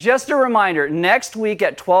Just a reminder, next week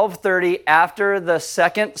at 12:30 after the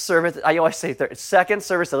second service, I always say second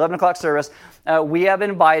service, 11 o'clock service, we have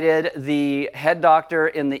invited the head doctor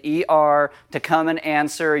in the ER to come and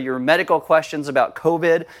answer your medical questions about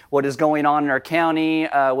COVID, what is going on in our county,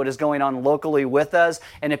 what is going on locally with us.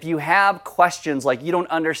 And if you have questions like you don't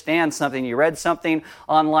understand something, you read something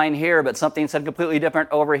online here, but something said completely different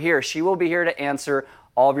over here, she will be here to answer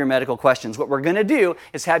all of your medical questions. What we're going to do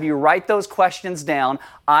is have you write those questions down.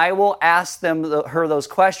 I will ask her those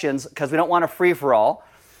questions because we don't want a free-for-all,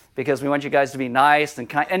 because we want you guys to be nice and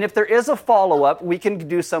kind. And if there is a follow-up, we can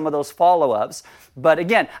do some of those follow-ups. But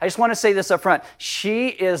again, I just want to say this up front. She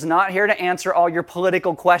is not here to answer all your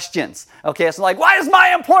political questions. Okay, it's like, why is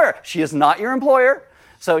my employer? She is not your employer.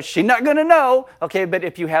 So she's not going to know, okay, but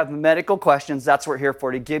if you have medical questions, that's what we're here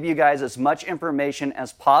for, to give you guys as much information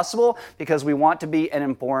as possible because we want to be an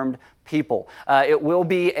informed people. It will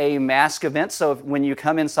be a mask event, so when you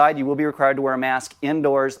come inside, you will be required to wear a mask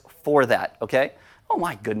indoors for that, okay? Oh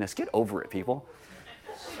my goodness, get over it, people.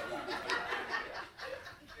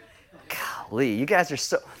 Golly, you guys are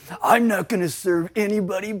so... I'm not going to serve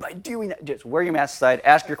anybody by doing that. Just wear your mask aside,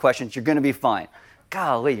 ask your questions, you're going to be fine.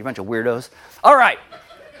 Golly, you're a bunch of weirdos. All right.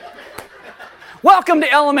 Welcome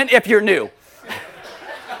to Element if you're new.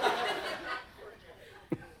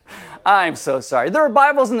 I'm so sorry. There are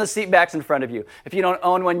Bibles in the seat backs in front of you. If you don't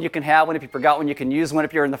own one, you can have one. If you forgot one, you can use one.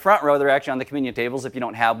 If you're in the front row, they're actually on the communion tables if you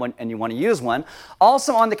don't have one and you want to use one.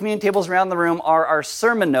 Also on the communion tables around the room are our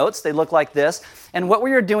sermon notes. They look like this. And what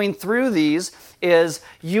we are doing through these is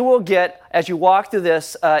you will get, as you walk through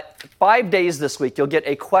this, 5 days this week, you'll get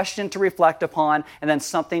a question to reflect upon and then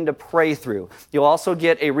something to pray through. You'll also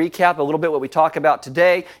get a recap, a little bit what we talk about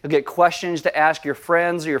today. You'll get questions to ask your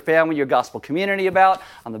friends or your family, your gospel community about.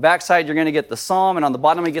 On the back side, you're going to get the psalm, and on the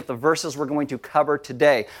bottom, you get the verses we're going to cover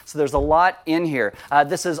today. So there's a lot in here.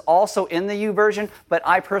 This is also in the YouVersion, but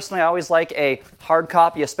I personally always like a hard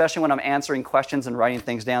copy, especially when I'm answering questions and writing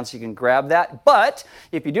things down, so you can grab that. But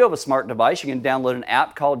if you do have a smart device, you can download an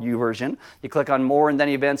app called YouVersion. You click on More and then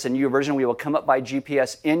Events in YouVersion. We will come up by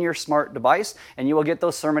GPS in your smart device, and you will get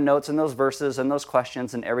those sermon notes and those verses and those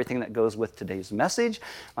questions and everything that goes with today's message.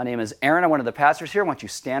 My name is Aaron. I'm one of the pastors here. I want you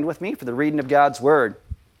to stand with me for the reading of God's Word.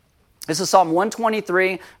 This is Psalm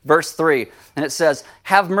 123, verse 3, and it says,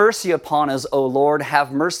 "Have mercy upon us, O Lord,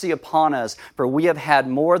 have mercy upon us, for we have had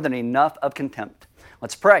more than enough of contempt."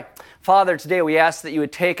 Let's pray. Father, today we ask that you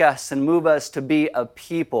would take us and move us to be a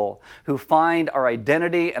people who find our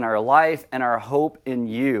identity and our life and our hope in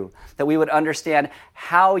you, that we would understand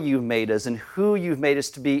how you've made us and who you've made us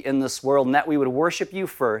to be in this world, and that we would worship you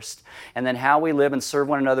first, and then how we live and serve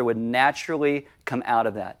one another would naturally come out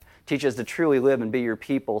of that. Teach us to truly live and be your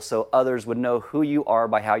people so others would know who you are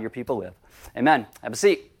by how your people live. Amen. Have a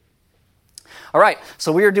seat. All right,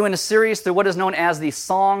 so we are doing a series through what is known as the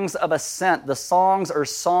Songs of Ascent. The songs or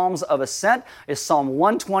Psalms of Ascent is Psalm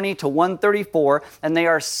 120 to 134, and they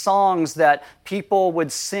are songs that people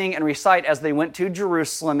would sing and recite as they went to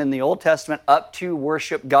Jerusalem in the Old Testament up to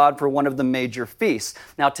worship God for one of the major feasts.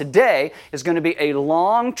 Now today is going to be a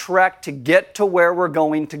long trek to get to where we're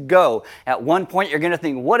going to go. At one point you're going to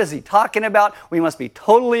think, what is he talking about? We must be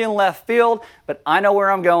totally in left field, but I know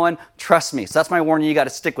where I'm going. Trust me. So that's my warning. You got to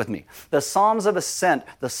stick with me. The Psalms of Ascent,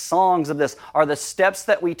 the songs of this, are the steps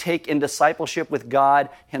that we take in discipleship with God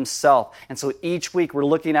himself. And so each week we're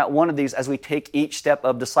looking at one of these as we take each step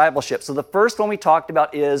of discipleship. So the first one we talked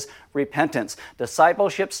about is repentance.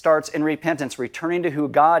 Discipleship starts in repentance, returning to who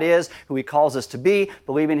God is, who he calls us to be,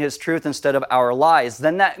 believing his truth instead of our lies.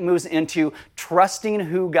 Then that moves into trusting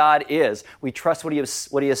who God is. We trust what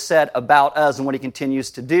he has said about us and what he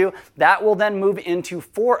continues to do. That will then move into,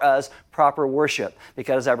 for us, proper worship,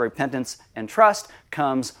 because out of repentance and trust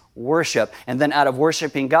comes worship. And then out of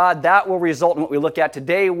worshiping God, that will result in what we look at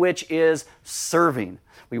today, which is serving.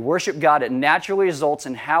 We worship God. It naturally results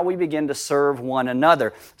in how we begin to serve one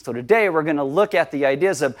another. So today we're going to look at the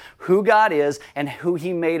ideas of who God is and who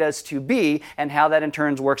he made us to be and how that in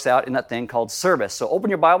turn works out in that thing called service. So open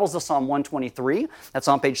your Bibles to Psalm 123. That's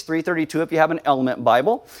on page 332 if you have an Element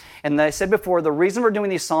Bible. And I said before, the reason we're doing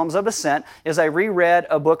these Psalms of Ascent is I reread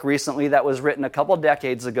a book recently that was written a couple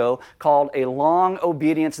decades ago called A Long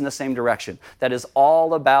Obedience in the Same Direction. That is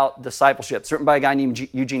all about discipleship. It's written by a guy named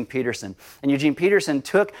Eugene Peterson. And Eugene Peterson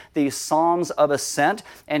took these Psalms of Ascent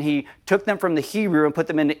and he took them from the Hebrew and put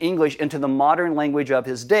them into English into the modern language of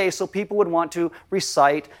his day so people would want to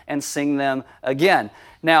recite and sing them again.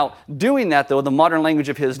 Now, doing that, though, the modern language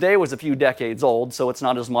of his day was a few decades old, so it's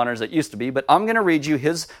not as modern as it used to be, but I'm going to read you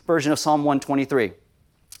his version of Psalm 123.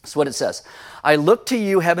 That's what it says. I look to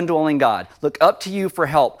you, heaven-dwelling God. Look up to you for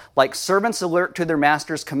help. Like servants alert to their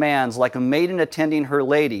master's commands, like a maiden attending her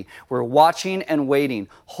lady. We're watching and waiting,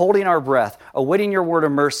 holding our breath, awaiting your word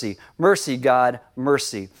of mercy. Mercy, God,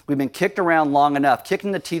 mercy. We've been kicked around long enough, kicked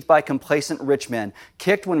in the teeth by complacent rich men,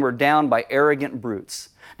 kicked when we're down by arrogant brutes.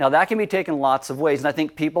 Now, that can be taken lots of ways, and I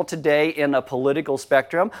think people today in a political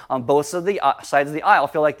spectrum on both sides of the aisle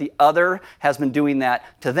feel like the other has been doing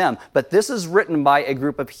that to them. But this is written by a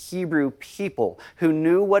group of Hebrew people who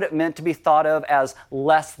knew what it meant to be thought of as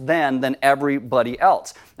less than everybody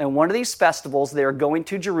else. And one of these festivals they are going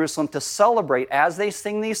to Jerusalem to celebrate as they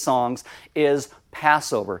sing these songs is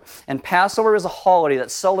Passover. And Passover is a holiday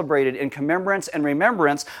that's celebrated in commemorance and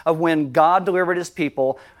remembrance of when God delivered His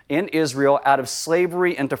people in Israel out of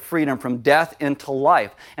slavery into freedom, from death into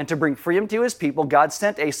life. And to bring freedom to His people, God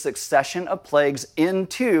sent a succession of plagues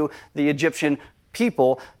into the Egyptian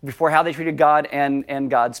people before how they treated God and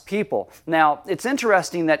God's people. Now, it's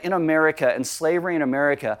interesting that in America, and slavery in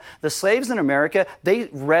America, the slaves in America, they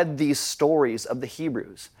read these stories of the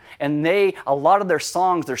Hebrews. And a lot of their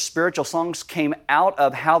songs, their spiritual songs, came out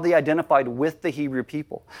of how they identified with the Hebrew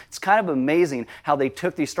people. It's kind of amazing how they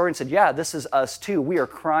took these stories and said, yeah, this is us too. We are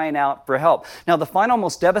crying out for help. Now, the final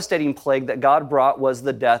most devastating plague that God brought was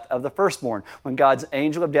the death of the firstborn, when God's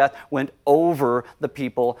angel of death went over the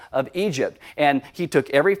people of Egypt. And He took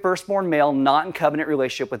every firstborn male not in covenant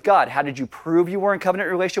relationship with God. How did you prove you were in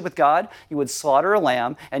covenant relationship with God? You would slaughter a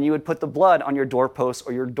lamb, and you would put the blood on your doorposts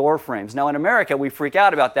or your door frames. Now, in America, we freak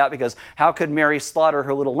out about that because how could Mary slaughter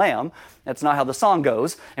her little lamb? That's not how the song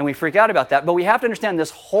goes, and we freak out about that. But we have to understand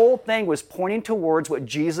this whole thing was pointing towards what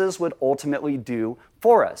Jesus would ultimately do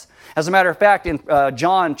for us. As a matter of fact, in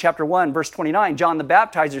John chapter 1, verse 29, John the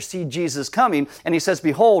Baptizer sees Jesus coming, and he says,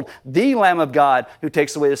 behold, the Lamb of God who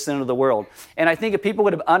takes away the sin of the world. And I think if people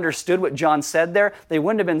would have understood what John said there, they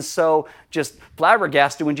wouldn't have been so just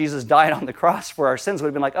flabbergasted when Jesus died on the cross for our sins. Would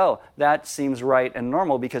have been like, oh, that seems right and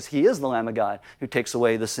normal because He is the Lamb of God who takes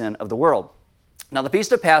away the sin of the world. Now, the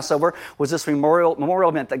Feast of Passover was this memorial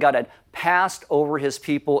event that God had passed over His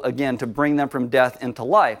people again to bring them from death into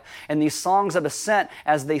life. And these songs of ascent,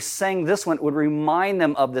 as they sang this one, would remind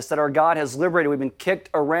them of this, that our God has liberated. We've been kicked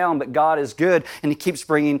around, but God is good, and He keeps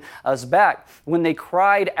bringing us back. When they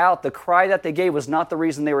cried out, the cry that they gave was not the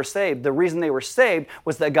reason they were saved. The reason they were saved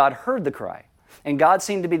was that God heard the cry. And God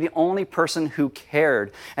seemed to be the only person who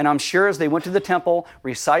cared. And I'm sure as they went to the temple,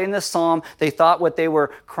 reciting this psalm, they thought what they were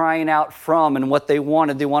crying out from and what they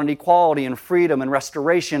wanted. They wanted equality and freedom and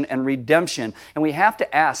restoration and redemption. And we have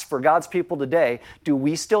to ask for God's people today, do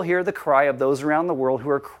we still hear the cry of those around the world who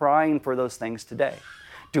are crying for those things today?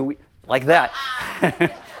 Do we? Like that.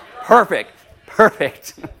 Perfect.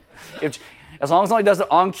 As long as he does it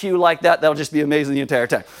on cue like that, that'll just be amazing the entire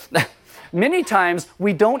time. Many times,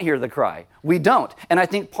 we don't hear the cry. We don't. And I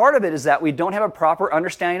think part of it is that we don't have a proper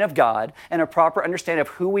understanding of God and a proper understanding of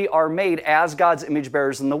who we are made as God's image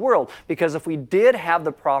bearers in the world. Because if we did have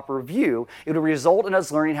the proper view, it would result in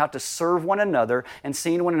us learning how to serve one another and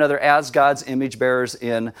seeing one another as God's image bearers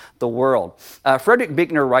in the world. Frederick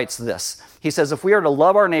Buechner writes this. He says, if we are to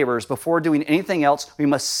love our neighbors before doing anything else, we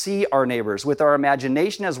must see our neighbors with our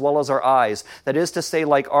imagination as well as our eyes. That is to say,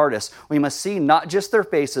 like artists, we must see not just their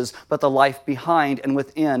faces, but the life behind and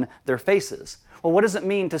within their faces. Well, what does it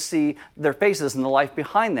mean to see their faces and the life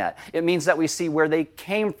behind that? It means that we see where they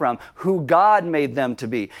came from, who God made them to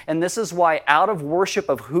be. And this is why out of worship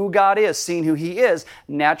of who God is, seeing who He is,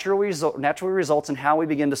 naturally results in how we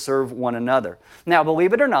begin to serve one another. Now,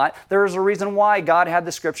 believe it or not, there is a reason why God had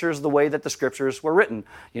the Scriptures the way that the Scriptures were written.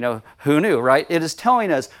 You know, who knew, right? It is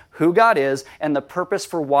telling us who God is and the purpose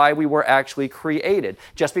for why we were actually created.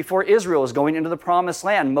 Just before Israel is going into the Promised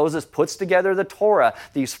Land, Moses puts together the Torah,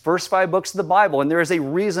 these first 5 books of the Bible, and there is a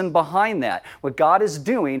reason behind that. What God is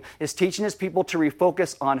doing is teaching His people to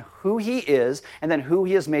refocus on who He is and then who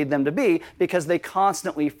He has made them to be, because they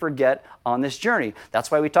constantly forget on this journey.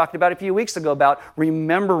 That's why we talked about a few weeks ago about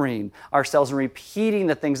remembering ourselves and repeating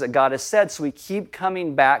the things that God has said, so we keep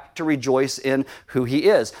coming back to rejoice in who He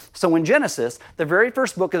is. So in Genesis, the very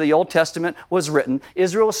first book of the Old Testament was written,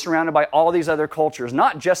 Israel is surrounded by all these other cultures,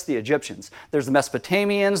 not just the Egyptians. There's the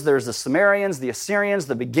Mesopotamians, there's the Sumerians, the Assyrians,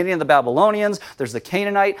 the beginning of the Babylonians, there's the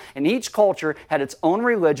Canaanite, and each culture had its own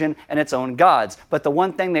religion and its own gods. But the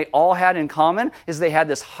one thing they all had in common is they had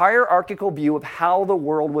this hierarchical view of how the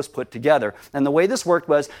world was put together. And the way this worked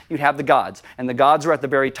was you'd have the gods, and the gods were at the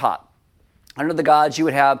very top. Under the gods, you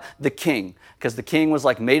would have the king, because the king was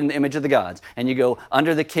like made in the image of the gods. And you go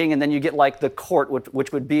under the king, and then you get like the court,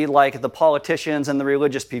 which would be like the politicians and the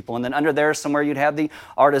religious people. And then under there somewhere you'd have the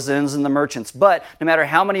artisans and the merchants. But no matter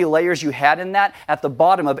how many layers you had in that, at the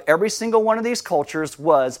bottom of every single one of these cultures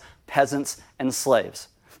was peasants and slaves.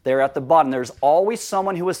 They're at the bottom. There's always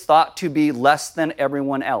someone who was thought to be less than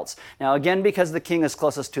everyone else. Now, again, because the king is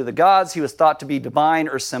closest to the gods, he was thought to be divine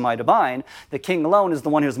or semi-divine. The king alone is the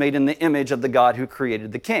one who's made in the image of the God who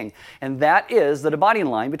created the king. And that is the dividing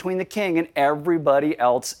line between the king and everybody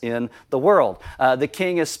else in the world. The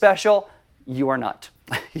king is special. You are not.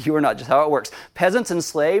 You are not, just how it works. Peasants and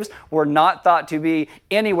slaves were not thought to be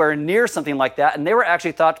anywhere near something like that, and they were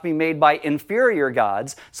actually thought to be made by inferior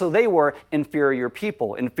gods, so they were inferior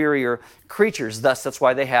people, inferior creatures. Thus, that's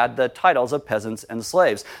why they had the titles of peasants and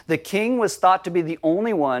slaves. The king was thought to be the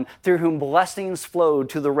only one through whom blessings flowed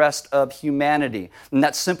to the rest of humanity, and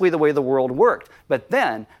that's simply the way the world worked. But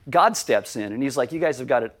then God steps in, and he's like, you guys have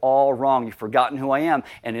got it all wrong. You've forgotten who I am.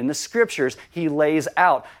 And in the scriptures, he lays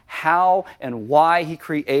out how and why he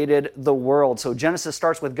created the world. So Genesis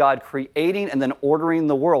starts with God creating and then ordering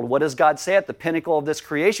the world. What does God say at the pinnacle of this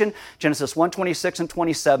creation? Genesis 1:26 and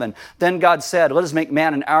 27. Then God said, let us make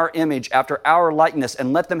man in our image, after our likeness,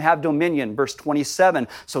 and let them have dominion. Verse 27.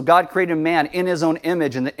 So God created man in his own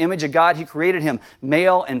image. In the image of God, he created him.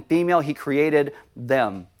 Male and female, he created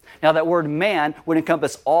them. Now, that word man would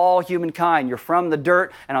encompass all humankind. You're from the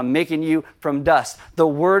dirt, and I'm making you from dust. The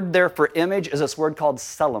word there for image is this word called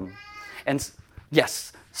Tselem. And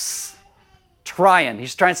yes, trying.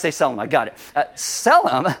 He's trying to say Tselem. I got it.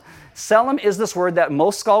 Tselem is this word that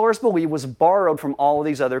most scholars believe was borrowed from all of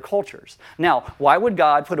these other cultures. Now, why would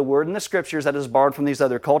God put a word in the scriptures that is borrowed from these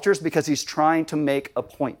other cultures? Because he's trying to make a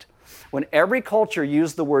point. When every culture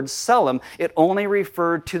used the word Tselem, it only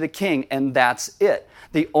referred to the king, and that's it.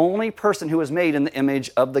 The only person who was made in the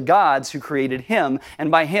image of the gods who created him,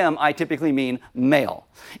 and by him I typically mean male.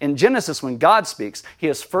 In Genesis, when God speaks, he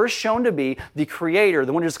is first shown to be the creator,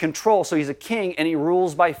 the one who's control, so he's a king and he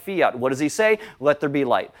rules by fiat. What does he say? Let there be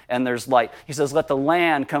light, and there's light. He says, let the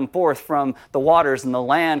land come forth from the waters, and the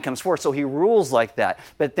land comes forth, so he rules like that.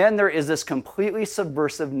 But then there is this completely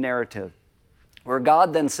subversive narrative where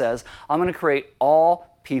God then says, I'm going to create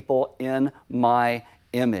all people in my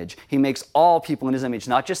image. He makes all people in his image,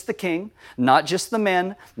 not just the king, not just the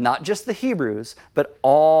men, not just the Hebrews, but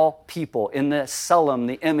all people in the Tselem,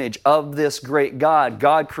 the image of this great God.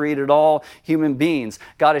 God created all human beings.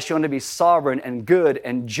 God is shown to be sovereign and good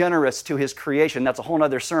and generous to his creation. That's a whole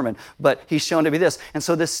other sermon, but he's shown to be this. And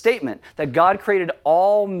so this statement that God created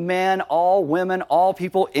all men, all women, all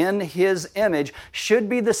people in his image should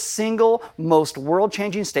be the single most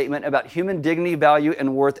world-changing statement about human dignity, value,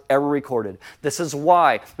 and worth ever recorded. This is why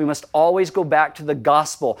we must always go back to the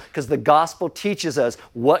gospel, because the gospel teaches us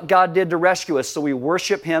what God did to rescue us, so we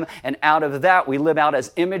worship him, and out of that we live out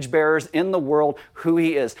as image bearers in the world who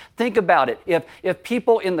he is. Think about it. If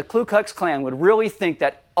people in the Ku Klux Klan would really think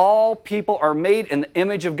that all people are made in the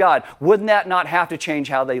image of God, wouldn't that not have to change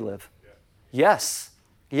how they live? Yes.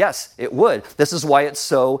 Yes, it would. This is why it's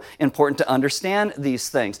so important to understand these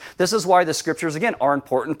things. This is why the scriptures, again, are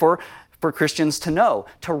important for Christians to know,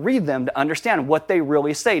 to read them, to understand what they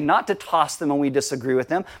really say, not to toss them when we disagree with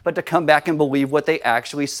them, but to come back and believe what they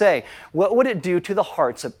actually say. What would it do to the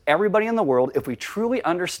hearts of everybody in the world if we truly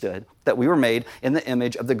understood that we were made in the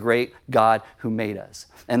image of the great God who made us?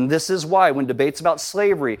 And this is why when debates about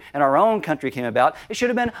slavery in our own country came about, it should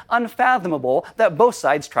have been unfathomable that both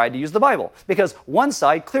sides tried to use the Bible, because one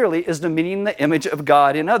side clearly is demeaning the image of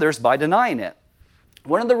God in others by denying it.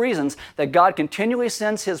 One of the reasons that God continually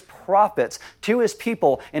sends his prophets to his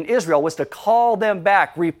people in Israel was to call them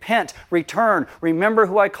back, repent, return, remember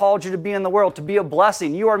who I called you to be in the world, to be a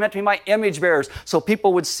blessing. You are meant to be my image bearers, so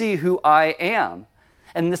people would see who I am.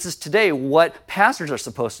 And this is today what pastors are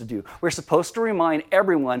supposed to do. We're supposed to remind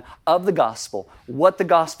everyone of the gospel, what the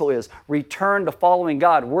gospel is. Return to following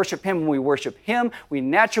God, worship him. When we worship him, we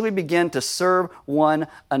naturally begin to serve one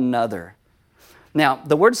another. Now,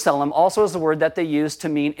 the word Tselem also is the word that they used to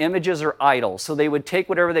mean images or idols. So they would take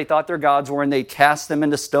whatever they thought their gods were and they cast them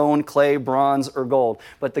into stone, clay, bronze, or gold.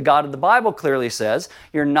 But the God of the Bible clearly says,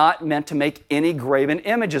 you're not meant to make any graven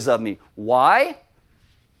images of me. Why?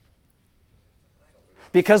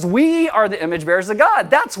 Because we are the image bearers of God.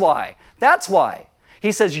 That's why. That's why.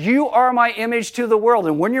 He says, you are my image to the world.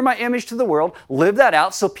 And when you're my image to the world, live that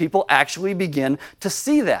out so people actually begin to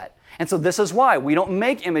see that. And so this is why we don't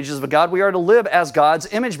make images of God. We are to live as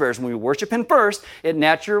God's image bearers. When we worship Him first, it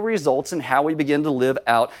naturally results in how we begin to live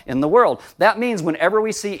out in the world. That means whenever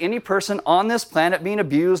we see any person on this planet being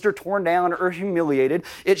abused or torn down or humiliated,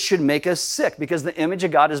 it should make us sick because the image of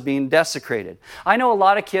God is being desecrated. I know a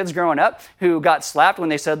lot of kids growing up who got slapped when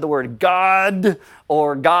they said the word God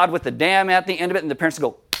or God with the damn at the end of it, and the parents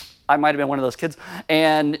go, I might have been one of those kids.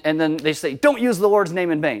 And then they say, don't use the Lord's name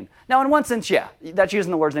in vain. Now, in one sense, yeah, that's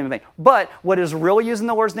using the Lord's name in vain. But what is really using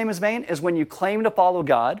the Lord's name in vain is when you claim to follow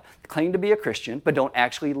God, claim to be a Christian, but don't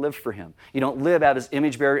actually live for Him. You don't live out as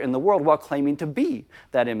image bearer in the world while claiming to be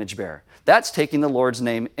that image bearer. That's taking the Lord's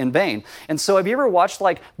name in vain. And so have you ever watched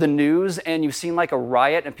like the news and you've seen like a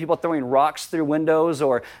riot and people throwing rocks through windows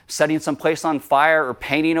or setting some place on fire or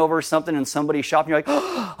painting over something and somebody shot and you're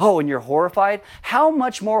like, oh, and you're horrified? How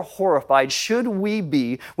much more horrified should we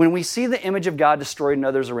be when we see the image of God destroyed in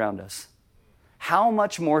others around us? How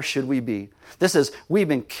much more should we be? This is, we've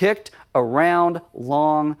been kicked around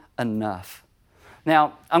long enough.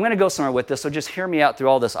 Now, I'm going to go somewhere with this, so just hear me out through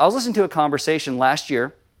all this. I was listening to a conversation last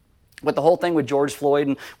year with the whole thing with George Floyd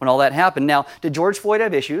and when all that happened. Now, did George Floyd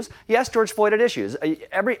have issues? Yes, George Floyd had issues.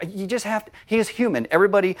 He is human.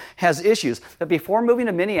 Everybody has issues. But before moving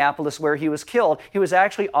to Minneapolis where he was killed, he was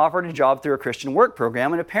actually offered a job through a Christian work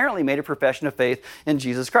program and apparently made a profession of faith in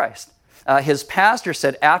Jesus Christ. His pastor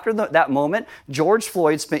said after that moment, George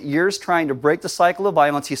Floyd spent years trying to break the cycle of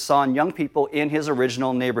violence he saw in young people in his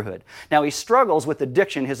original neighborhood. Now, he struggles with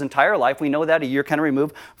addiction his entire life. We know that a year kind of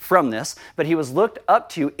removed from this, but he was looked up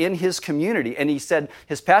to in his community. And he said,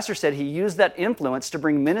 his pastor said he used that influence to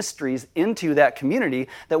bring ministries into that community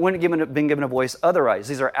that wouldn't have been given a voice otherwise.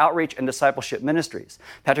 These are outreach and discipleship ministries.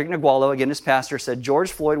 Patrick Ngualo, again, his pastor, said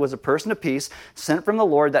George Floyd was a person of peace sent from the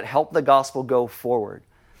Lord that helped the gospel go forward.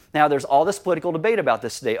 Now, there's all this political debate about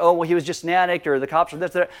this today. Oh, well, he was just an addict, or the cops, or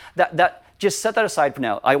this, that. Just set that aside for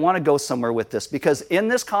now. I want to go somewhere with this, because in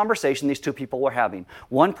this conversation these two people were having,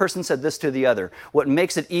 one person said this to the other. What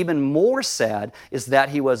makes it even more sad is that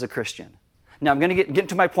he was a Christian. Now, I'm going to get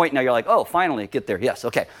to my point now. You're like, oh, finally, get there. Yes,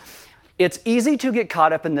 okay. It's easy to get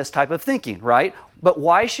caught up in this type of thinking, right? But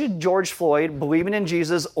why should George Floyd, believing in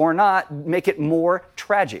Jesus or not, make it more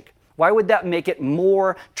tragic? Why would that make it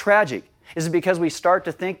more tragic? Is it because we start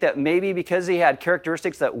to think that maybe because he had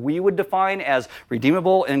characteristics that we would define as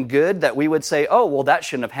redeemable and good, that we would say, oh, well, that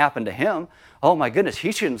shouldn't have happened to him. Oh my goodness,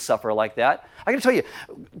 he shouldn't suffer like that. I gotta tell you,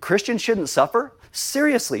 Christians shouldn't suffer.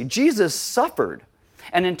 Seriously, Jesus suffered.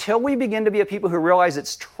 And until we begin to be a people who realize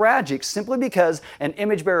it's tragic simply because an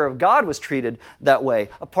image bearer of God was treated that way,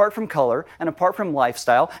 apart from color and apart from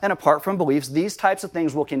lifestyle and apart from beliefs, these types of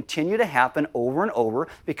things will continue to happen over and over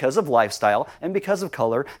because of lifestyle and because of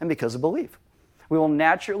color and because of belief. We will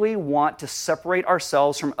naturally want to separate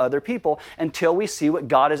ourselves from other people until we see what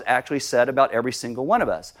God has actually said about every single one of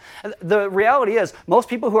us. The reality is, most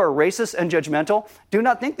people who are racist and judgmental do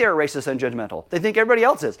not think they are racist and judgmental. They think everybody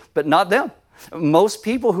else is, but not them. Most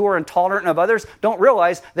people who are intolerant of others don't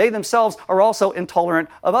realize they themselves are also intolerant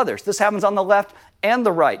of others. This happens on the left and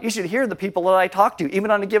the right. You should hear the people that I talk to,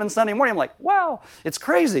 even on a given Sunday morning. I'm like, wow, it's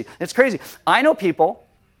crazy. It's crazy. I know people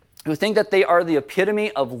who think that they are the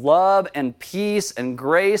epitome of love and peace and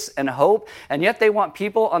grace and hope, and yet they want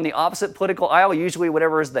people on the opposite political aisle, usually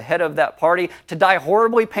whatever is the head of that party, to die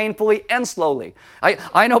horribly, painfully, and slowly.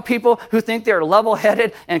 I know people who think they're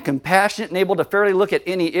level-headed and compassionate and able to fairly look at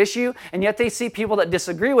any issue, and yet they see people that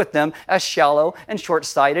disagree with them as shallow and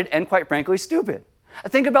short-sighted and, quite frankly, stupid.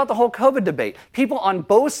 Think about the whole COVID debate. People on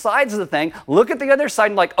both sides of the thing look at the other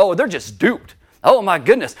side and like, oh, they're just duped. Oh my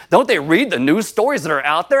goodness, don't they read the news stories that are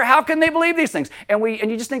out there? How can they believe these things? And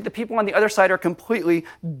you just think the people on the other side are completely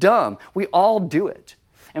dumb. We all do it.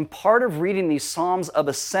 And part of reading these Psalms of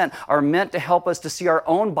Ascent are meant to help us to see our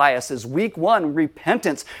own biases. Week 1,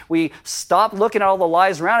 repentance. We stop looking at all the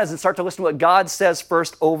lies around us and start to listen to what God says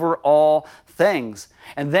first over all things.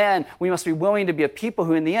 And then we must be willing to be a people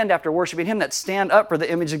who, in the end, after worshiping Him, that stand up for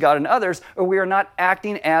the image of God in others, or we are not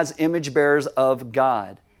acting as image bearers of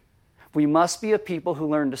God. We must be a people who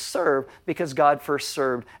learn to serve because God first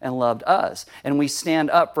served and loved us. And we stand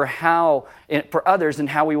up for others and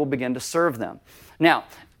how we will begin to serve them. Now,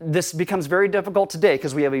 this becomes very difficult today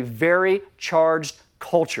because we have a very charged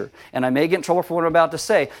culture. And I may get in trouble for what I'm about to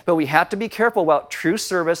say, but we have to be careful about true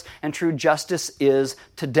service and true justice is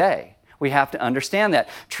today. We have to understand that.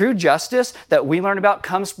 True justice that we learn about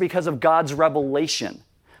comes because of God's revelation.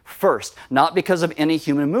 First, not because of any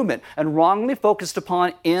human movement. And wrongly focused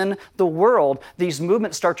upon in the world, these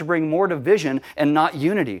movements start to bring more division and not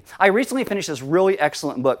unity. I recently finished this really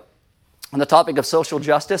excellent book on the topic of social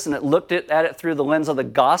justice, and it looked at it through the lens of the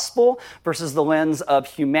gospel versus the lens of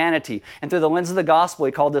humanity. And through the lens of the gospel,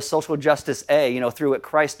 he called this social justice A, through what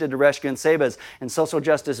Christ did to rescue and save us. And social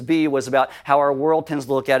justice B was about how our world tends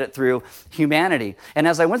to look at it through humanity. And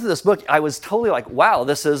as I went through this book, I was totally like, wow,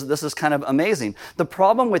 this is kind of amazing. The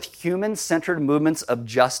problem with human-centered movements of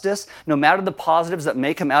justice, no matter the positives that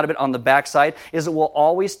may come out of it on the backside, is it will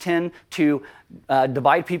always tend to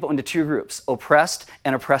divide people into two groups, oppressed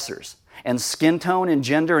and oppressors. And skin tone and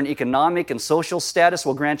gender and economic and social status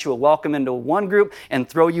will grant you a welcome into one group and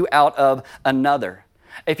throw you out of another.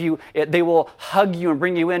 They will hug you and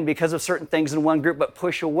bring you in because of certain things in one group, but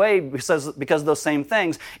push away because of those same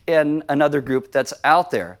things in another group that's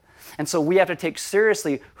out there. And so we have to take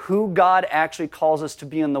seriously who God actually calls us to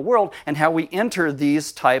be in the world and how we enter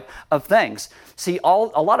these type of things. See, a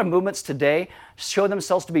lot of movements today show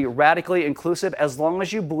themselves to be radically inclusive as long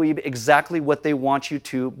as you believe exactly what they want you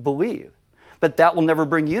to believe. But that will never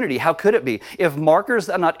bring unity. How could it be? If markers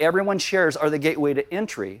that not everyone shares are the gateway to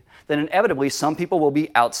entry, then inevitably some people will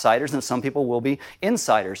be outsiders and some people will be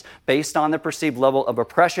insiders based on the perceived level of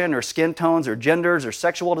oppression or skin tones or genders or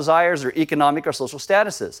sexual desires or economic or social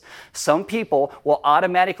statuses. Some people will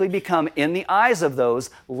automatically become, in the eyes of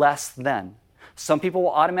those, less than. Some people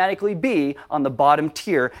will automatically be on the bottom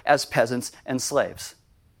tier as peasants and slaves.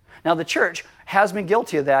 Now, the church has been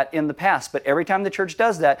guilty of that in the past, but every time the church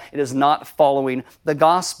does that, it is not following the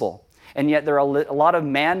gospel. And yet there are a lot of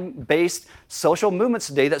man-based social movements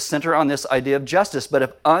today that center on this idea of justice. But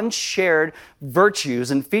if unshared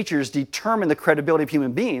virtues and features determine the credibility of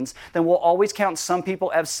human beings, then we'll always count some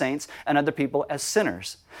people as saints and other people as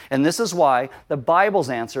sinners. And this is why the Bible's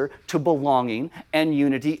answer to belonging and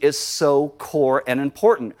unity is so core and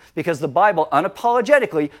important, because the Bible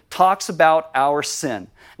unapologetically talks about our sin.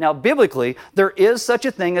 Now, biblically, there is such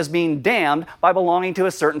a thing as being damned by belonging to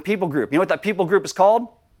a certain people group. You know what that people group is called?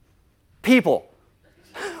 People.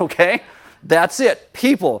 Okay? That's it.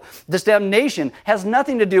 People. This damnation has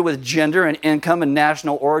nothing to do with gender and income and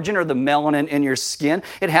national origin or the melanin in your skin.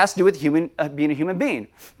 It has to do with being a human being.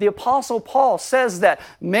 The Apostle Paul says that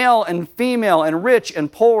male and female and rich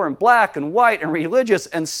and poor and black and white and religious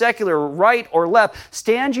and secular, right or left,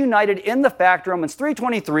 stand united in the fact, Romans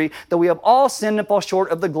 3:23, that we have all sinned and fall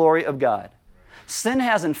short of the glory of God. Sin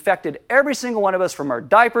has infected every single one of us from our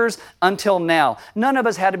diapers until now. None of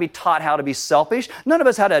us had to be taught how to be selfish. None of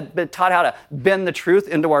us had to be taught how to bend the truth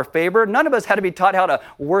into our favor. None of us had to be taught how to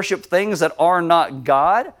worship things that are not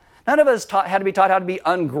God. None of us had to be taught how to be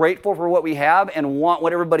ungrateful for what we have and want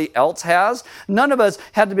what everybody else has. None of us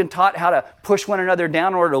had to be taught how to push one another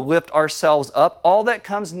down in order to lift ourselves up. All that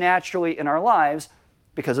comes naturally in our lives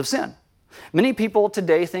because of sin. Many people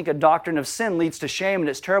today think a doctrine of sin leads to shame and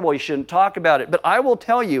it's terrible, you shouldn't talk about it. But I will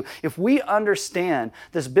tell you, if we understand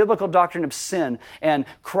this biblical doctrine of sin and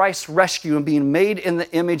Christ's rescue and being made in the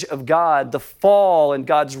image of God, the fall and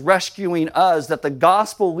God's rescuing us, that the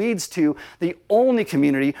gospel leads to the only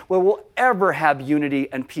community where we'll ever have unity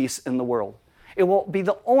and peace in the world. It will be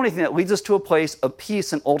the only thing that leads us to a place of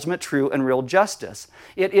peace and ultimate true and real justice.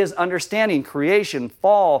 It is understanding creation,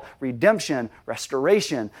 fall, redemption,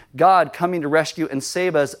 restoration, God coming to rescue and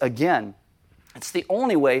save us again. It's the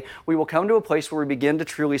only way we will come to a place where we begin to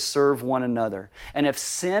truly serve one another. And if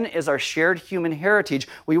sin is our shared human heritage,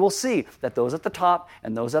 we will see that those at the top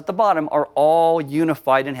and those at the bottom are all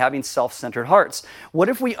unified in having self-centered hearts. What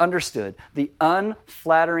if we understood the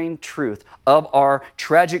unflattering truth of our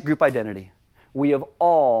tragic group identity? We have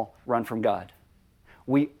all run from God.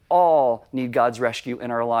 We all need God's rescue in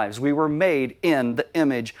our lives. We were made in the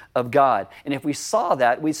image of God. And if we saw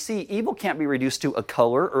that, we see evil can't be reduced to a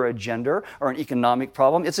color or a gender or an economic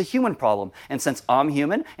problem. It's a human problem. And since I'm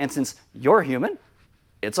human and since you're human,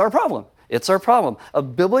 it's our problem. It's our problem. A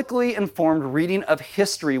biblically informed reading of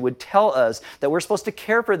history would tell us that we're supposed to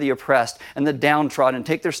care for the oppressed and the downtrodden and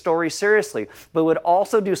take their story seriously, but would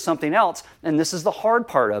also do something else, and this is the hard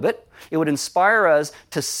part of it. It would inspire us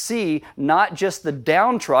to see not just the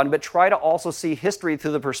downtrodden, but try to also see history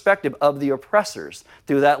through the perspective of the oppressors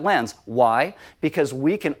through that lens. Why? Because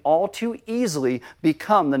we can all too easily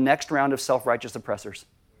become the next round of self-righteous oppressors.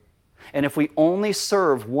 And if we only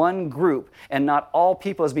serve one group and not all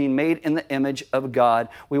people as being made in the image of God,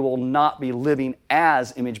 we will not be living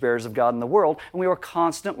as image bearers of God in the world, and we will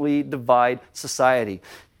constantly divide society.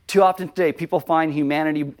 Too often today, people find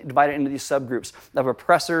humanity divided into these subgroups of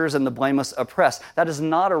oppressors and the blameless oppressed. That is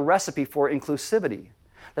not a recipe for inclusivity.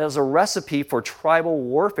 That is a recipe for tribal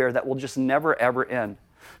warfare that will just never, ever end.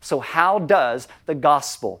 So how does the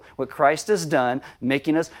gospel, what Christ has done,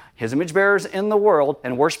 making us his image bearers in the world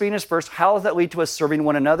and worshiping us first, how does that lead to us serving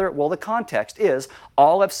one another? Well, the context is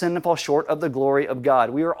all have sinned and fall short of the glory of God.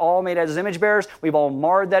 We are all made as his image bearers. We've all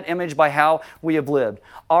marred that image by how we have lived.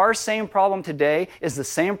 Our same problem today is the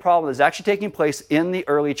same problem that's actually taking place in the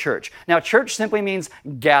early church. Now, church simply means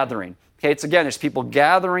gathering. Okay, it's again, there's people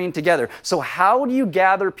gathering together. So how do you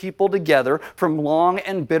gather people together from long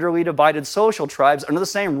and bitterly divided social tribes under the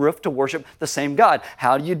same roof to worship the same God?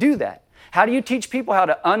 How do you do that? How do you teach people how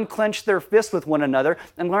to unclench their fists with one another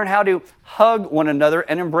and learn how to hug one another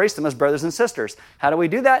and embrace them as brothers and sisters? How do we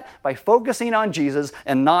do that? By focusing on Jesus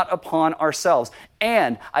and not upon ourselves.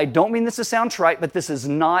 And I don't mean this to sound trite, but this is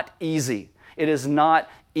not easy. It is not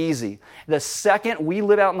easy. The second we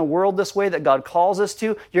live out in the world this way that God calls us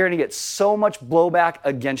to, you're going to get so much blowback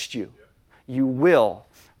against you. You will.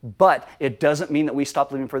 But it doesn't mean that we stop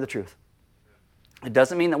living for the truth. It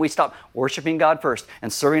doesn't mean that we stop worshiping God first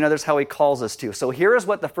and serving others how he calls us to. So here is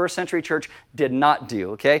what the first century church did not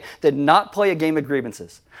do, okay? Did not play a game of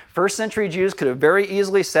grievances. First century Jews could have very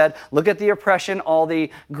easily said, look at the oppression all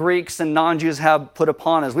the Greeks and non-Jews have put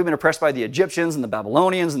upon us. We've been oppressed by the Egyptians and the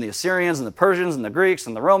Babylonians and the Assyrians and the Persians and the Greeks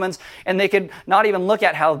and the Romans. And they could not even look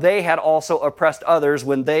at how they had also oppressed others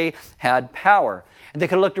when they had power. And they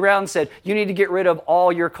could have looked around and said, you need to get rid of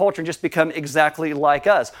all your culture and just become exactly like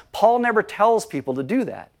us. Paul never tells people to do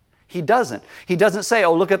that. He doesn't. He doesn't say,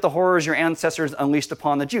 oh, look at the horrors your ancestors unleashed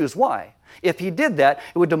upon the Jews. Why? If he did that,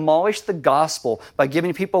 it would demolish the gospel by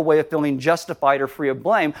giving people a way of feeling justified or free of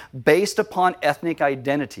blame based upon ethnic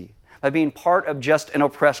identity, by being part of just an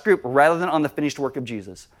oppressed group rather than on the finished work of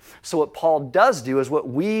Jesus. So what Paul does do is what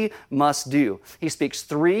we must do. He speaks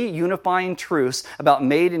three unifying truths about being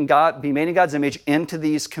made in God's image into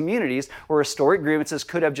these communities where historic grievances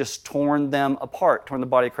could have just torn them apart, torn the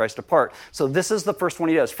body of Christ apart. So this is the first one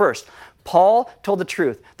he does. First, Paul told the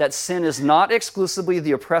truth that sin is not exclusively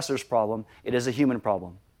the oppressor's problem, it is a human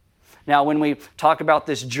problem. Now, when we talk about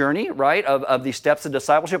this journey, right, of these steps of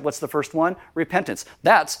discipleship, what's the first one? Repentance.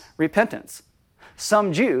 That's repentance.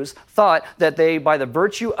 Some Jews thought that they, by the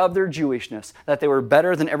virtue of their Jewishness, that they were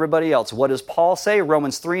better than everybody else. What does Paul say?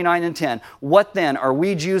 Romans 3, 9, and 10. What then? Are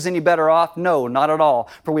we Jews any better off? No, not at all.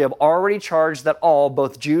 For we have already charged that all,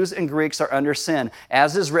 both Jews and Greeks, are under sin.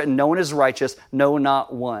 As is written, no one is righteous, no,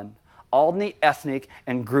 not one. All the ethnic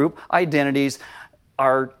and group identities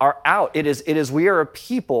are out. It is we are a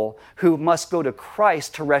people who must go to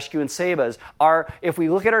Christ to rescue and save us. If we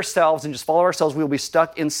look at ourselves and just follow ourselves, we will be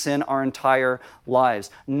stuck in sin our entire lives.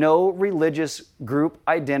 No religious group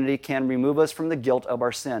identity can remove us from the guilt of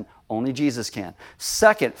our sin. Only Jesus can.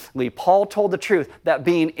 Secondly, Paul told the truth that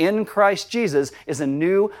being in Christ Jesus is a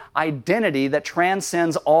new identity that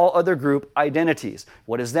transcends all other group identities.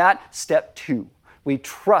 What is that? Step 2. We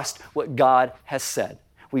trust what God has said.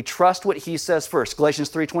 We trust what he says first. Galatians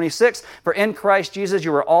 3:26, for in Christ Jesus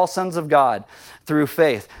you are all sons of God through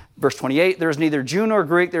faith. Verse 28, there is neither Jew nor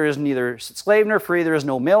Greek, there is neither slave nor free, there is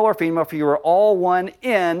no male or female, for you are all one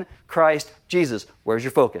in Christ Jesus. Where's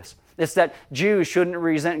your focus? It's that Jews shouldn't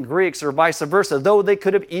resent Greeks or vice versa, though they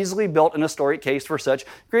could have easily built an historic case for such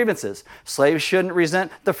grievances. Slaves shouldn't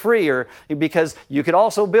resent the free, because you could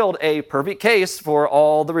also build a perfect case for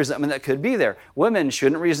all the resentment that could be there. Women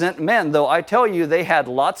shouldn't resent men, though I tell you they had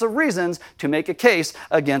lots of reasons to make a case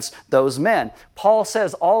against those men. Paul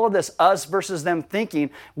says all of this us versus them thinking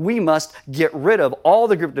we must get rid of all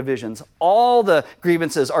the group divisions. All the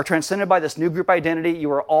grievances are transcended by this new group identity. You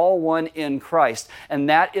are all one in Christ. And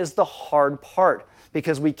that is the hard part,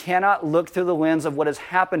 because we cannot look through the lens of what has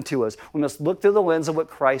happened to us. We must look through the lens of what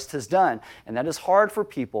Christ has done. And that is hard for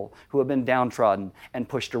people who have been downtrodden and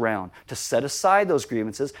pushed around, to set aside those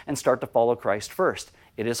grievances and start to follow Christ first.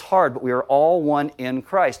 It is hard, but we are all one in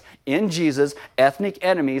Christ. In Jesus, ethnic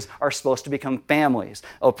enemies are supposed to become families.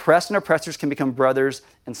 Oppressed and oppressors can become brothers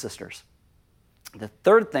and sisters. The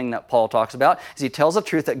third thing that Paul talks about is he tells the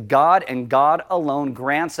truth that God and God alone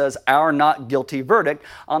grants us our not guilty verdict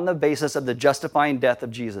on the basis of the justifying death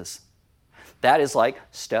of Jesus. That is like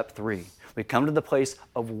step 3. We come to the place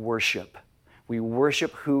of worship. We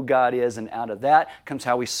worship who God is, and out of that comes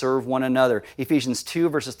how we serve one another. Ephesians 2,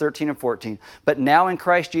 verses 13 and 14. But now in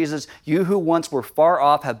Christ Jesus, you who once were far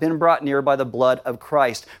off have been brought near by the blood of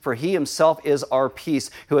Christ. For he himself is our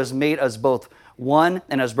peace, who has made us both one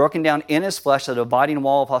and has broken down in his flesh the dividing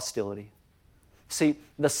wall of hostility. See,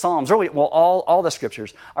 the Psalms, really, well, all the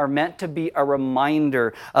scriptures are meant to be a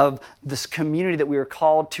reminder of this community that we are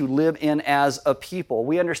called to live in as a people.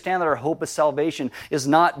 We understand that our hope of salvation is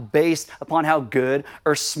not based upon how good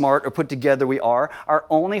or smart or put together we are. Our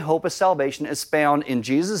only hope of salvation is found in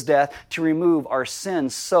Jesus' death to remove our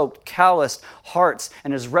sin-soaked, calloused hearts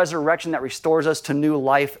and His resurrection that restores us to new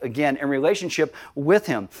life again in relationship with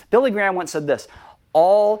Him. Billy Graham once said this,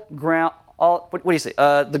 what do you say?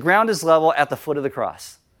 The ground is level at the foot of the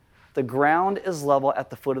cross. The ground is level at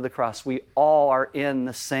the foot of the cross. We all are in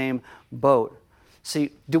the same boat.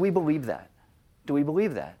 See, do we believe that? Do we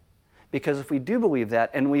believe that? Because if we do believe that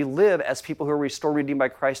and we live as people who are restored, redeemed by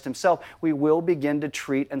Christ Himself, we will begin to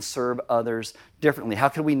treat and serve others differently. How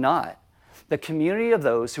could we not? The community of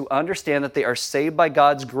those who understand that they are saved by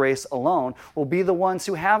God's grace alone will be the ones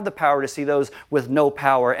who have the power to see those with no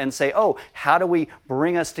power and say, oh, how do we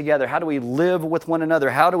bring us together? How do we live with one another?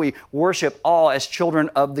 How do we worship all as children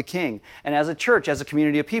of the King? And as a church, as a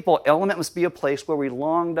community of people, Element must be a place where we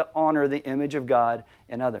long to honor the image of God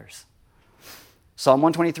in others. Psalm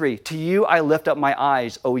 123, to you I lift up my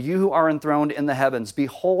eyes, O you who are enthroned in the heavens.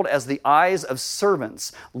 Behold, as the eyes of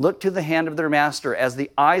servants look to the hand of their master, as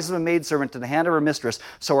the eyes of a maidservant to the hand of her mistress,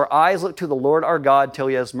 so our eyes look to the Lord our God till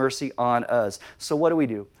He has mercy on us. So what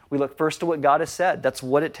do? We look first to what God has said. That's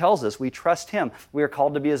what it tells us. We trust Him. We are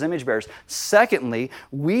called to be His image bearers. Secondly,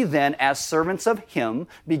 we then, as servants of Him,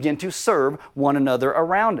 begin to serve one another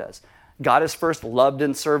around us. God has first loved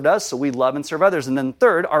and served us, so we love and serve others. And then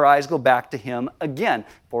third, our eyes go back to Him again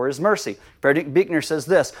for His mercy. Frederick Buechner says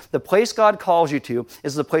this, the place God calls you to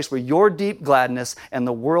is the place where your deep gladness and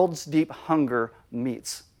the world's deep hunger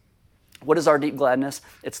meets. What is our deep gladness?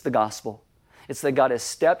 It's the gospel. It's that God has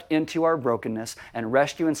stepped into our brokenness and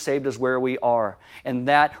rescued and saved us where we are. And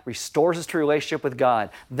that restores us to a relationship with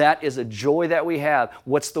God. That is a joy that we have.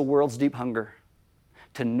 What's the world's deep hunger?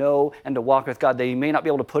 To know and to walk with God. They may not be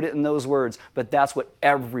able to put it in those words, but that's what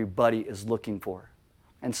everybody is looking for.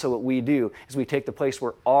 And so what we do is we take the place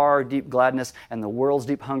where our deep gladness and the world's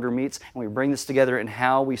deep hunger meets, and we bring this together in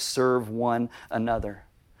how we serve one another.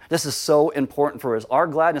 This is so important for us. Our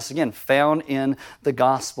gladness, again, found in the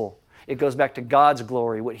gospel. It goes back to God's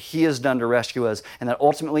glory, what He has done to rescue us, and that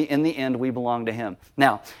ultimately, in the end, we belong to Him.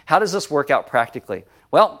 Now, how does this work out practically?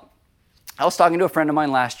 Well, I was talking to a friend of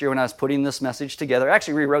mine last year when I was putting this message together. I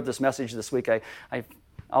actually rewrote this message this week. I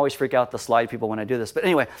always freak out the slide people when I do this. But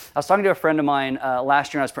anyway, I was talking to a friend of mine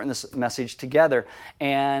last year and I was putting this message together.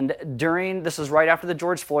 And this was right after the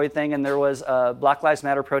George Floyd thing, and there was a Black Lives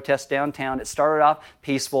Matter protest downtown. It started off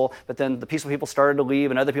peaceful, but then the peaceful people started to leave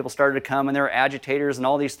and other people started to come, and there were agitators and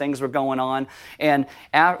all these things were going on. And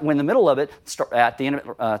when in the middle of it, at the end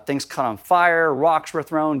of it, things caught on fire, rocks were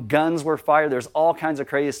thrown, guns were fired. There's all kinds of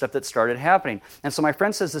crazy stuff that started happening. And so my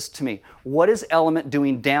friend says this to me, what is Element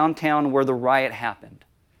doing downtown where the riot happened?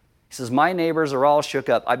 He says, my neighbors are all shook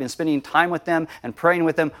up. I've been spending time with them and praying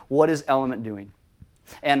with them. What is Element doing?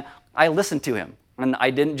 And I listened to him. And I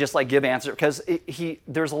didn't just give answer because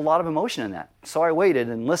there's a lot of emotion in that. So I waited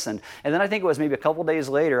and listened. And then I think it was maybe a couple days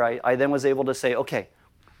later, I then was able to say, okay,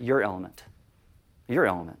 your Element. Your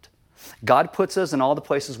Element. God puts us in all the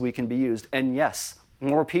places we can be used. And yes,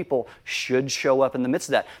 more people should show up in the midst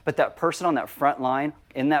of that. But that person on that front line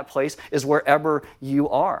in that place is wherever you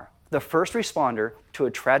are. The first responder to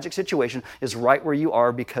a tragic situation is right where you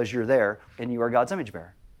are because you're there and you are God's image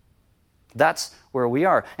bearer. That's where we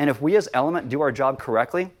are. And if we as Element do our job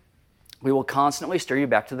correctly, we will constantly steer you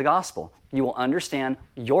back to the gospel. You will understand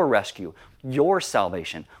your rescue, your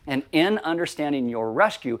salvation. And in understanding your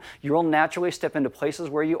rescue, you will naturally step into places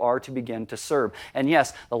where you are to begin to serve. And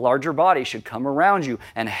yes, the larger body should come around you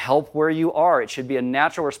and help where you are. It should be a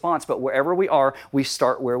natural response, but wherever we are, we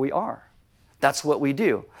start where we are. That's what we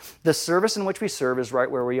do. The service in which we serve is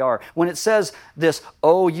right where we are. When it says this,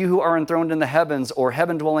 oh, you who are enthroned in the heavens or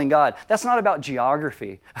heaven-dwelling God, that's not about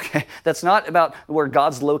geography. Okay? That's not about where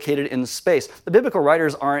God's located in space. The biblical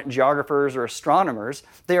writers aren't geographers or astronomers.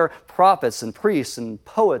 They are prophets and priests and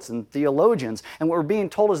poets and theologians. And what we're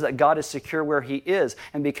being told is that God is secure where He is.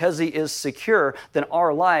 And because He is secure, then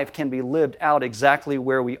our life can be lived out exactly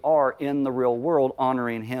where we are in the real world,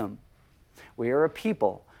 honoring Him. We are a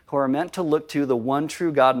people who are meant to look to the one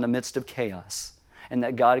true God in the midst of chaos. And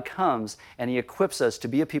that God comes and He equips us to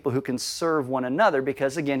be a people who can serve one another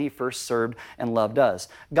because, again, He first served and loved us.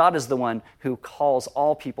 God is the one who calls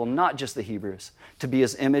all people, not just the Hebrews, to be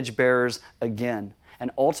His image bearers again.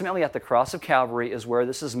 And ultimately at the cross of Calvary is where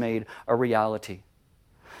this is made a reality.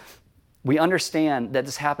 we understand that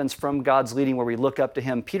this happens from God's leading where we look up to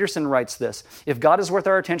Him. Peterson writes this: if God is worth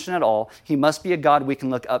our attention at all, He must be a God we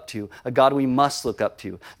can look up to, a God we must look up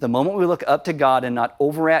to. The moment we look up to God and not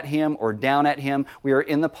over at Him or down at Him, we are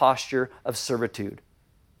in the posture of servitude.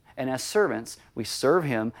 And as servants, we serve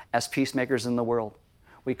Him as peacemakers in the world.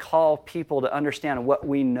 We call people to understand what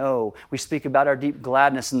we know. We speak about our deep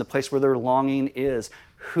gladness in the place where their longing is,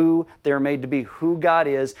 who they're made to be, who God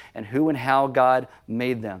is, and who and how God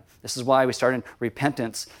made them. This is why we start in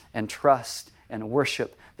repentance and trust and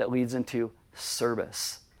worship that leads into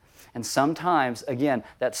service. And sometimes, again,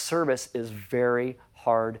 that service is very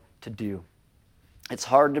hard to do. It's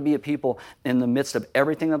hard to be a people in the midst of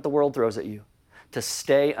everything that the world throws at you, to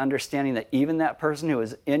stay understanding that even that person who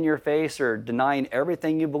is in your face or denying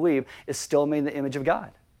everything you believe is still made in the image of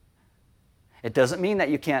God. It doesn't mean that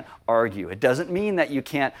you can't argue. It doesn't mean that you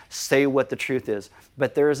can't say what the truth is.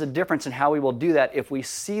 But there is a difference in how we will do that if we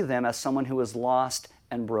see them as someone who is lost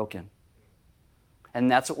and broken.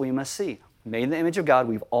 And that's what we must see. Made in the image of God,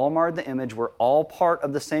 we've all marred the image. We're all part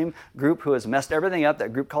of the same group who has messed everything up,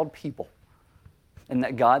 that group called people. And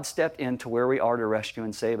that God stepped into where we are to rescue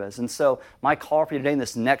and save us. And so my call for you today in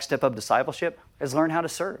this next step of discipleship is learn how to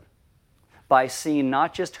serve by seeing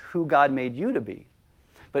not just who God made you to be,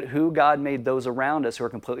 but who God made those around us who are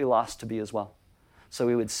completely lost to be as well. So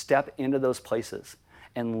we would step into those places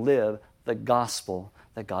and live the gospel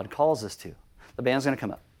that God calls us to. The band's going to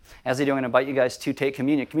come up. As they do, I'm going to invite you guys to take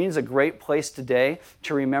communion. Communion is a great place today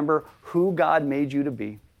to remember who God made you to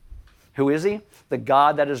be. Who is He? The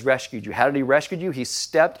God that has rescued you. How did He rescue you? He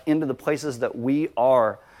stepped into the places that we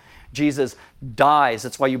are. Jesus dies.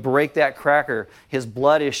 That's why you break that cracker. His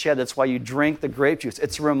blood is shed. That's why you drink the grape juice.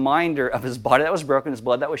 It's a reminder of His body that was broken, His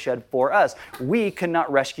blood that was shed for us. We could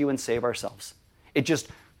not rescue and save ourselves. It just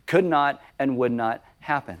could not and would not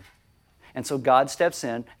happen. And so God steps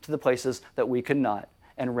in to the places that we could not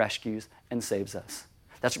and rescues and saves us.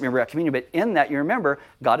 That's what we remember at communion. But in that, you remember,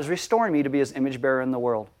 God is restoring me to be His image bearer in the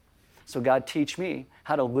world. So God, teach me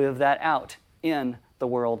how to live that out in the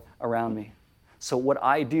world around me. So what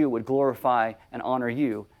I do would glorify and honor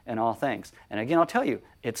You in all things. And again, I'll tell you,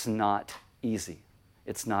 it's not easy.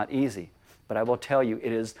 It's not easy. But I will tell you,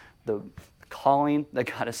 it is the calling that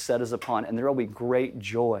God has set us upon, and there will be great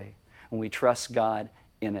joy when we trust God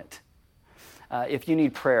in it. If you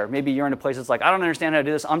need prayer, maybe you're in a place that's like, I don't understand how to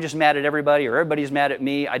do this. I'm just mad at everybody, or everybody's mad at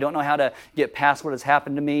me. I don't know how to get past what has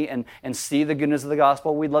happened to me and see the goodness of the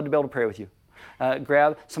gospel. We'd love to be able to pray with you.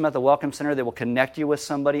 Grab someone at the Welcome Center. They will connect you with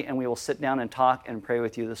somebody, and we will sit down and talk and pray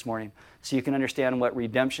with you this morning so you can understand what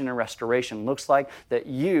redemption and restoration looks like, that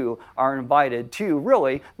you are invited to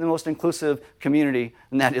really the most inclusive community,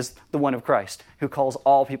 and that is the one of Christ, who calls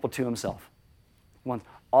all people to Himself. Wants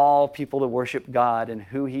all people to worship God and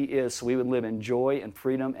who He is so we would live in joy and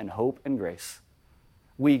freedom and hope and grace.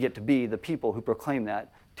 We get to be the people who proclaim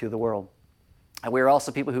that to the world. And we are also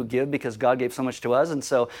people who give because God gave so much to us, and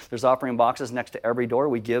so there's offering boxes next to every door.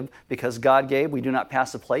 We give because God gave. We do not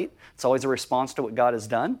pass a plate. It's always a response to what God has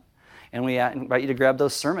done. And we invite you to grab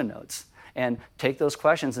those sermon notes and take those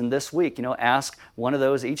questions. And this week, ask one of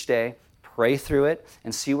those each day, pray through it,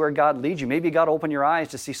 and see where God leads you. Maybe God will open your eyes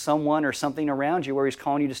to see someone or something around you where He's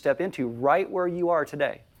calling you to step into right where you are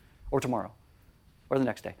today or tomorrow or the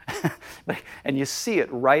next day. And you see it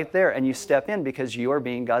right there, and you step in because you are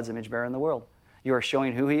being God's image bearer in the world. You are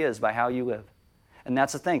showing who He is by how you live. And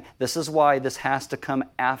that's the thing. This is why this has to come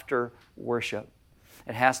after worship.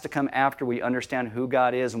 It has to come after we understand who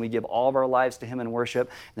God is and we give all of our lives to Him in worship,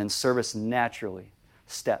 and then service naturally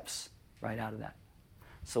steps right out of that.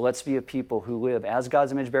 So let's be a people who live as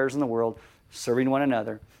God's image bearers in the world, serving one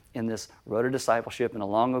another in this road of discipleship and a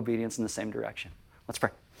long obedience in the same direction. Let's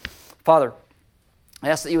pray. Father, I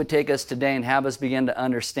ask that You would take us today and have us begin to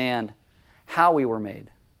understand how we were made,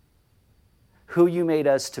 who You made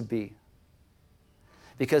us to be.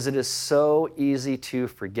 Because it is so easy to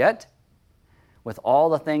forget with all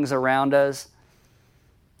the things around us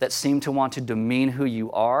that seem to want to demean who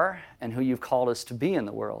You are and who You've called us to be in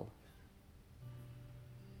the world.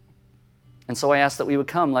 And so I ask that we would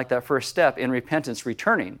come like that first step in repentance,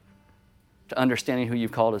 returning to understanding who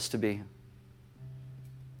You've called us to be.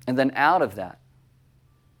 And then out of that,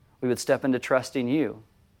 we would step into trusting You,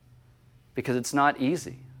 because it's not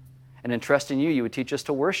easy. And in trusting You, You would teach us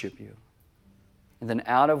to worship You. And then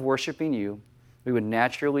out of worshiping You, we would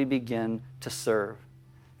naturally begin to serve,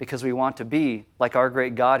 because we want to be like our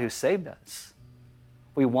great God who saved us.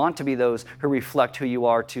 We want to be those who reflect who You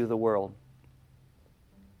are to the world.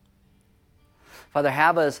 Father,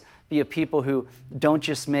 have us be a people who don't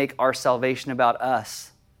just make our salvation about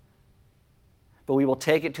us, but we will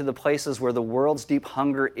take it to the places where the world's deep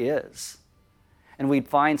hunger is. And we'd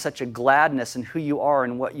find such a gladness in who you are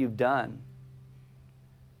and what you've done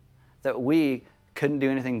that we couldn't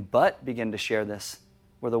do anything but begin to share this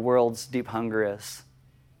where the world's deep hunger is.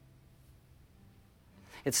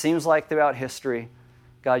 It seems like throughout history,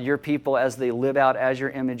 God, your people, as they live out as your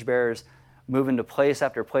image bearers, move into place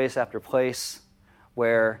after place after place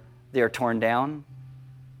where they are torn down,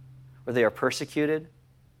 where they are persecuted.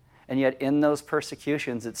 And yet in those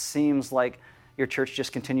persecutions, it seems like your church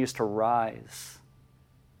just continues to rise.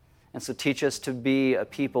 And so teach us to be a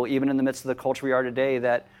people, even in the midst of the culture we are today,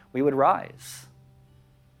 that we would rise.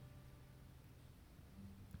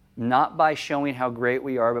 Not by showing how great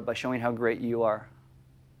we are, but by showing how great you are.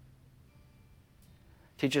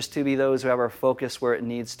 Teach us to be those who have our focus where it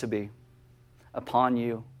needs to be, upon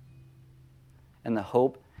you and the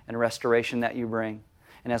hope and restoration that you bring.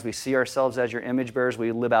 And as we see ourselves as your image bearers,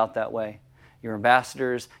 we live out that way. Your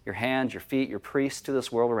ambassadors, your hands, your feet, your priests to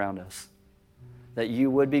this world around us. That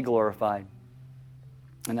you would be glorified.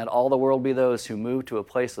 And that all the world be those who move to a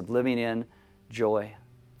place of living in joy.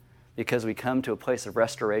 Because we come to a place of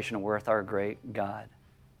restoration with our great God.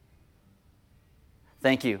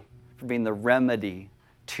 Thank you for being the remedy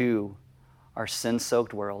to our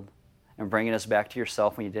sin-soaked world and bringing us back to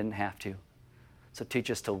yourself when you didn't have to. So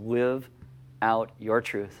teach us to live out your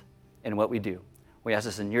truth in what we do. We ask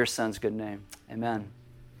this in your Son's good name. Amen.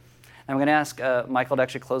 I'm going to ask Michael to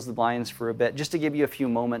actually close the blinds for a bit, just to give you a few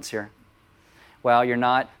moments here while you're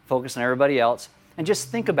not focused on everybody else. And just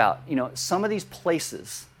think about, some of these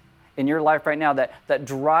places in your life right now that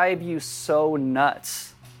drive you so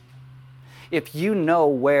nuts. If you know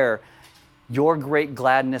where your great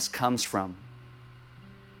gladness comes from,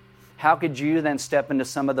 how could you then step into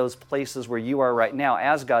some of those places where you are right now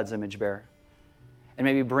as God's image bearer and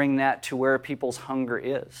maybe bring that to where people's hunger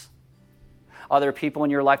is? Are there people in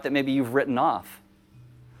your life that maybe you've written off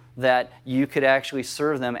that you could actually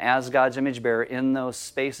serve them as God's image bearer in those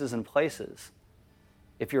spaces and places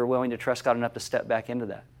if you're willing to trust God enough to step back into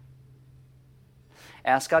that?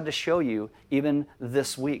 Ask God to show you, even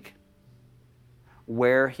this week,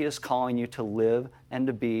 where He is calling you to live and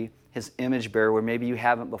to be His image bearer where maybe you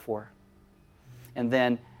haven't before. And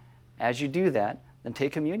then, as you do that, then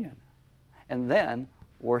take communion. And then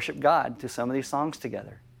worship God to some of these songs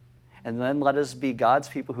together. And then let us be God's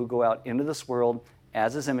people who go out into this world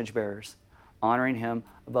as His image bearers, honoring Him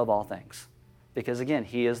above all things. Because again,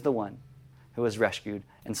 He is the one who has rescued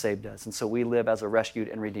and saved us. And so we live as a rescued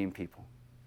and redeemed people.